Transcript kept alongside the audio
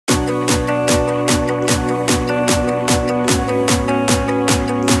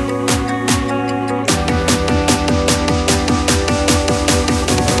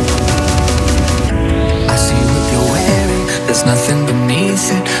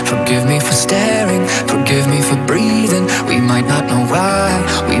Forgive me for staring, forgive me for breathing. We might not know why,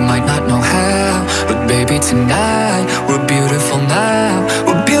 we might not know how, but baby tonight, we're beautiful now.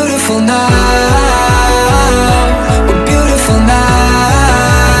 We're beautiful now. We're beautiful now.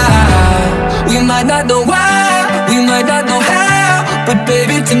 We might not know why, we might not know how, but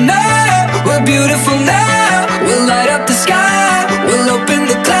baby tonight